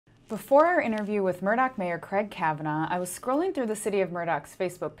Before our interview with Murdock Mayor Craig Kavanagh, I was scrolling through the City of Murdock's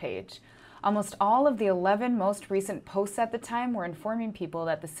Facebook page. Almost all of the 11 most recent posts at the time were informing people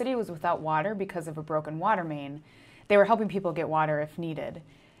that the city was without water because of a broken water main. They were helping people get water if needed.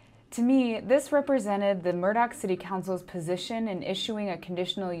 To me, this represented the Murdock City Council's position in issuing a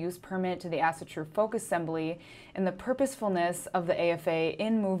conditional use permit to the Asatru Folk Assembly and the purposefulness of the AFA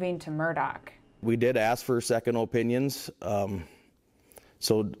in moving to Murdock. We did ask for second opinions.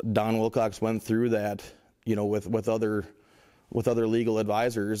 So Don Wilcox went through that, with other legal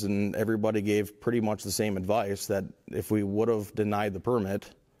advisors, and everybody gave pretty much the same advice, that if we would have denied the permit,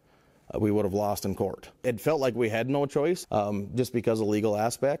 we would have lost in court. It felt like we had no choice, just because of legal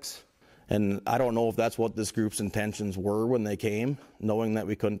aspects. And I don't know if that's what this group's intentions were when they came, knowing that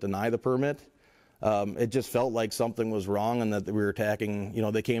we couldn't deny the permit. It just felt like something was wrong and that we were attacking,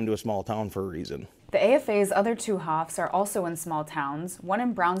 they came to a small town for a reason. The AFA's other two Hofs are also in small towns, one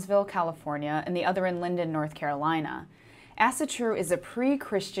in Brownsville, California, and the other in Linden, North Carolina. Asatru is a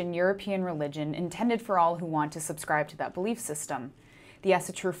pre-Christian European religion intended for all who want to subscribe to that belief system. The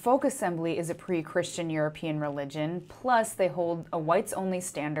Asatru Folk Assembly is a pre-Christian European religion, plus they hold a whites-only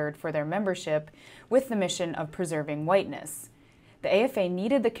standard for their membership with the mission of preserving whiteness. The AFA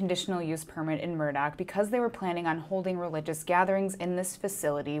needed the conditional use permit in Murdock because they were planning on holding religious gatherings in this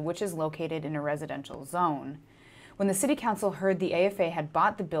facility, which is located in a residential zone. When the City Council heard the AFA had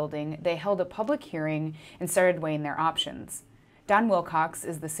bought the building, they held a public hearing and started weighing their options. Don Wilcox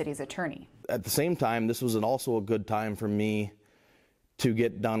is the city's attorney. At the same time, this was also a good time for me to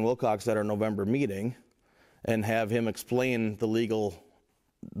get Don Wilcox at our November meeting and have him explain the legal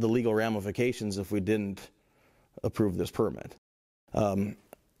ramifications if we didn't approve this permit.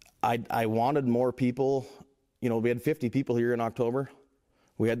 I wanted more people. We had 50 people here in October.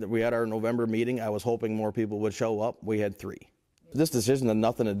 We had our November meeting. I was hoping more people would show up. We had 3. This decision had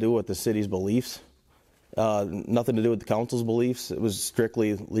nothing to do with the city's beliefs, nothing to do with the council's beliefs. It was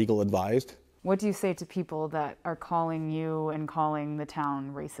strictly legal advised. What do you say to people that are calling you and calling the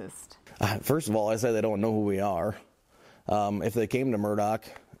town racist? First of all, I say they don't know who we are. If they came to Murdock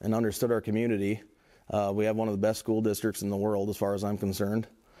and understood our community, we have one of the best school districts in the world as far as I'm concerned.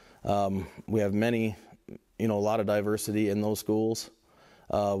 We have many, a lot of diversity in those schools.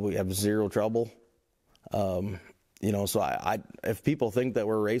 We have zero trouble. So if people think that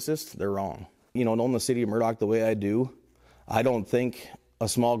we're racist, they're wrong. Knowing the city of Murdock the way I do, I don't think a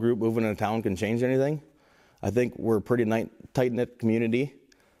small group moving into town can change anything. I think we're a pretty tight-knit community.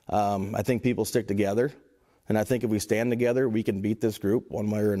 I think people stick together. And I think if we stand together, we can beat this group one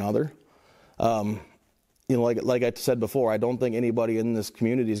way or another. Like I said before, I don't think anybody in this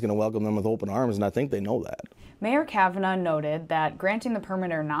community is going to welcome them with open arms, and I think they know that. Mayor Kavanagh noted that, granting the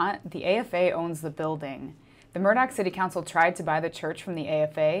permit or not, the AFA owns the building. The Murdock City Council tried to buy the church from the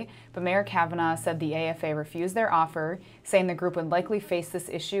AFA, but Mayor Kavanagh said the AFA refused their offer, saying the group would likely face this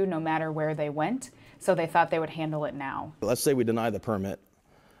issue no matter where they went, so they thought they would handle it now. Let's say we deny the permit.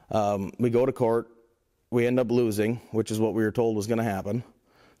 We go to court. We end up losing, which is what we were told was going to happen.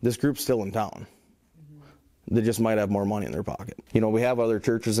 This group's still in town. They just might have more money in their pocket. We have other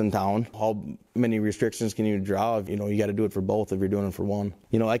churches in town. How many restrictions can you draw? You got to do it for both if you're doing it for one.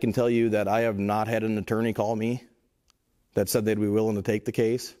 I can tell you that I have not had an attorney call me that said they'd be willing to take the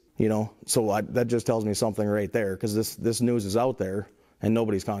case. So that just tells me something right there, because this news is out there and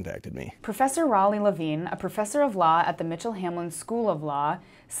nobody's contacted me. Professor Raleigh Levine, a professor of law at the Hamline School of Law,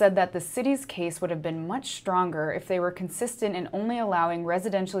 said that the city's case would have been much stronger if they were consistent in only allowing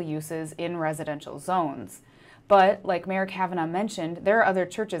residential uses in residential zones. But, like Mayor Kavanagh mentioned, there are other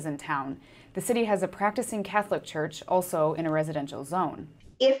churches in town. The city has a practicing Catholic church also in a residential zone.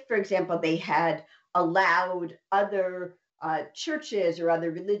 If, for example, they had allowed other churches or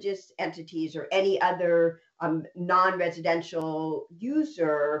other religious entities or any other non-residential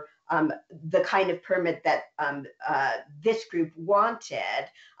user the kind of permit that this group wanted,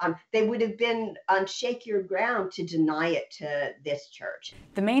 they would have been on shakier ground to deny it to this church.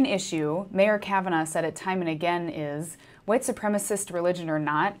 The main issue, Mayor Kavanagh said it time and again, is white supremacist religion or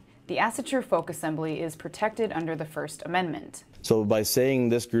not, the Asatru Folk Assembly is protected under the First Amendment. So by saying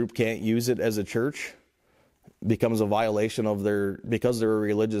this group can't use it as a church becomes a violation of because they're a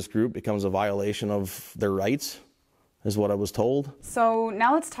religious group, becomes a violation of their rights, is what I was told. So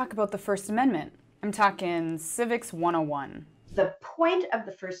now let's talk about the First Amendment. I'm talking Civics 101. The point of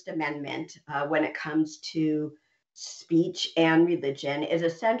the First Amendment when it comes to speech and religion is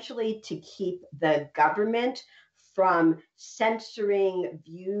essentially to keep the government from censoring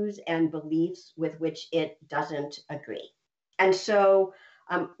views and beliefs with which it doesn't agree. And so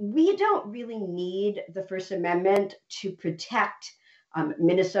we don't really need the First Amendment to protect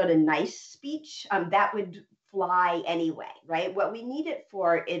Minnesota nice speech, that would fly anyway, right? What we need it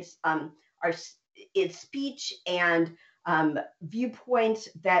for is speech and viewpoints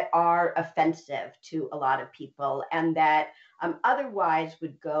that are offensive to a lot of people and that otherwise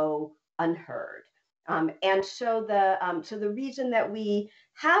would go unheard. And so the reason that we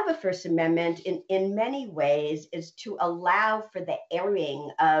have a First Amendment in many ways is to allow for the airing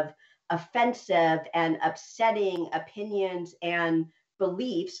of offensive and upsetting opinions and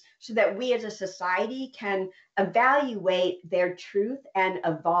beliefs so that we as a society can evaluate their truth and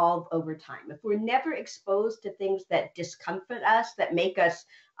evolve over time. If we're never exposed to things that discomfort us, that make us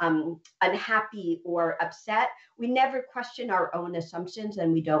unhappy or upset, we never question our own assumptions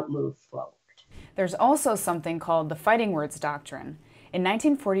and we don't move forward. There's also something called the fighting words doctrine. In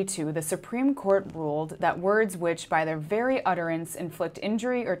 1942, the Supreme Court ruled that words which, by their very utterance, inflict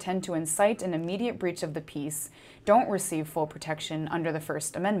injury or tend to incite an immediate breach of the peace don't receive full protection under the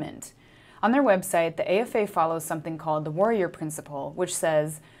First Amendment. On their website, the AFA follows something called the warrior principle, which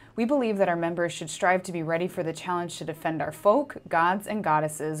says, "We believe that our members should strive to be ready for the challenge to defend our folk, gods, and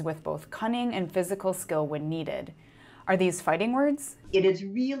goddesses with both cunning and physical skill when needed." Are these fighting words? It is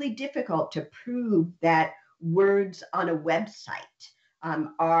really difficult to prove that words on a website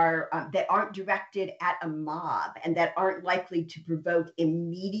that aren't directed at a mob and that aren't likely to provoke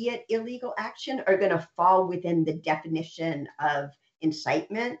immediate illegal action are going to fall within the definition of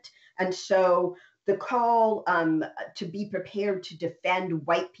incitement. And so the call to be prepared to defend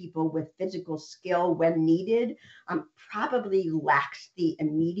white people with physical skill when needed probably lacks the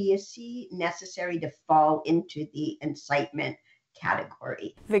immediacy necessary to fall into the incitement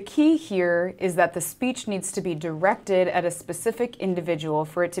category. The key here is that the speech needs to be directed at a specific individual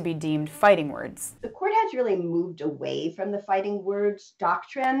for it to be deemed fighting words. The court has really moved away from the fighting words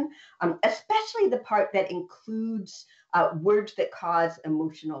doctrine, especially the part that includes words that cause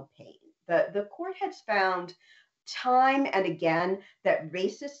emotional pain. The court has found time and again that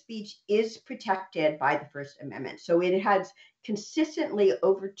racist speech is protected by the First Amendment. So it has consistently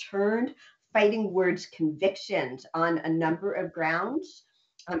overturned fighting words convictions on a number of grounds,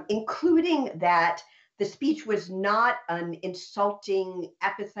 including that the speech was not an insulting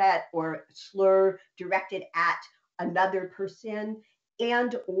epithet or slur directed at another person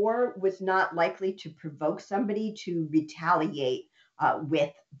and or was not likely to provoke somebody to retaliate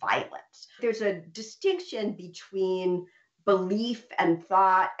with violence. There's a distinction between belief and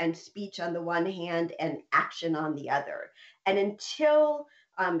thought and speech on the one hand and action on the other. And until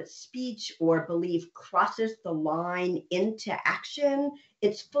speech or belief crosses the line into action,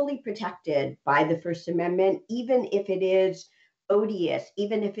 it's fully protected by the First Amendment, even if it is odious,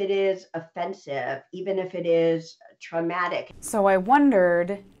 even if it is offensive, even if it is traumatic. So I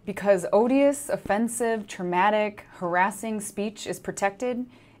wondered, because odious, offensive, traumatic, harassing speech is protected,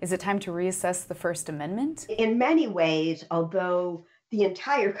 is it time to reassess the First Amendment? In many ways, although the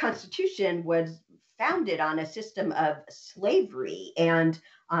entire Constitution was founded on a system of slavery and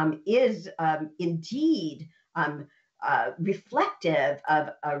is indeed reflective of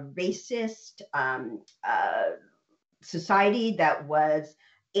a racist society that was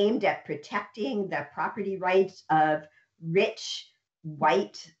aimed at protecting the property rights of rich,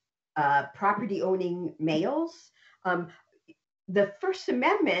 white, property-owning males. The First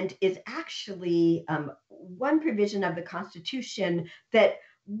Amendment is actually one provision of the Constitution that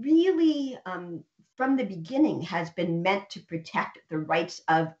really, from the beginning, has been meant to protect the rights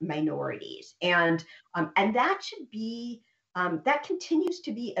of minorities, and that should be that continues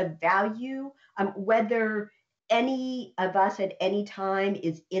to be a value, whether any of us at any time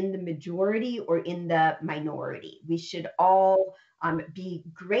is in the majority or in the minority. We should all be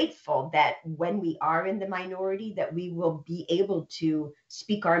grateful that when we are in the minority, that we will be able to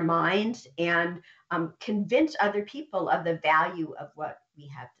speak our minds and convince other people of the value of what we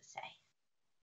have to say.